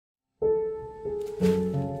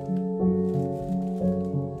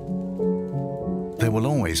There will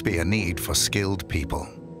always be a need for skilled people,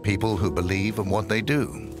 people who believe in what they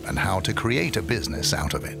do and how to create a business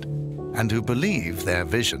out of it, and who believe their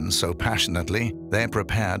vision so passionately they're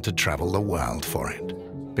prepared to travel the world for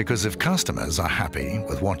it. Because if customers are happy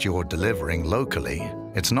with what you're delivering locally,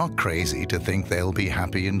 it's not crazy to think they'll be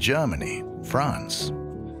happy in Germany, France,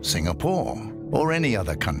 Singapore, or any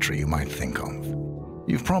other country you might think of.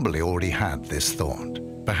 You've probably already had this thought.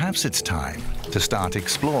 Perhaps it's time to start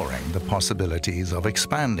exploring the possibilities of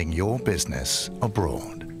expanding your business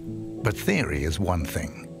abroad. But theory is one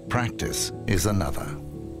thing, practice is another.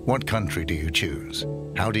 What country do you choose?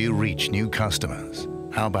 How do you reach new customers?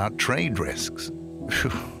 How about trade risks?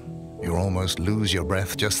 You almost lose your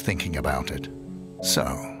breath just thinking about it. So,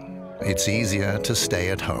 it's easier to stay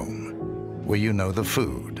at home, where you know the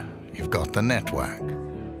food, you've got the network,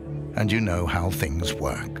 and you know how things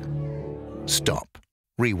work. Stop.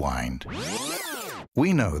 Rewind.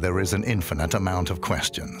 We know there is an infinite amount of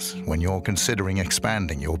questions when you're considering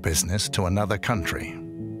expanding your business to another country.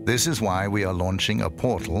 This is why we are launching a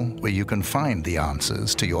portal where you can find the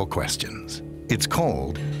answers to your questions. It's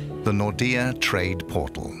called the Nordea Trade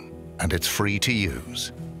Portal, and it's free to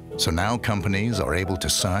use. So now companies are able to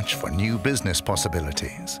search for new business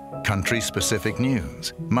possibilities, country-specific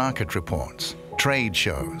news, market reports, trade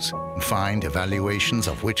shows, and find evaluations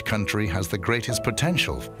of which country has the greatest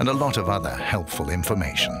potential and a lot of other helpful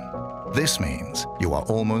information. This means you are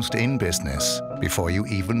almost in business before you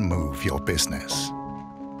even move your business.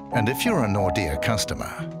 And if you're a Nordea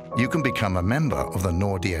customer, you can become a member of the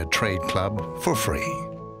Nordea Trade Club for free,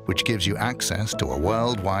 which gives you access to a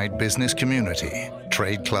worldwide business community,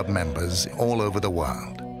 trade club members all over the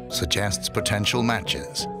world, suggests potential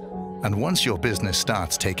matches. And once your business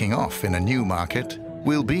starts taking off in a new market,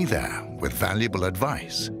 we'll be there with valuable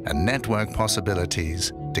advice and network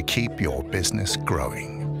possibilities to keep your business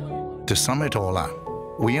growing. To sum it all up,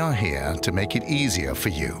 we are here to make it easier for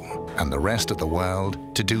you and the rest of the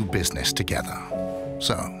world to do business together.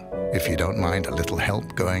 So, if you don't mind a little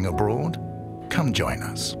help going abroad, come join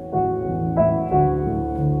us.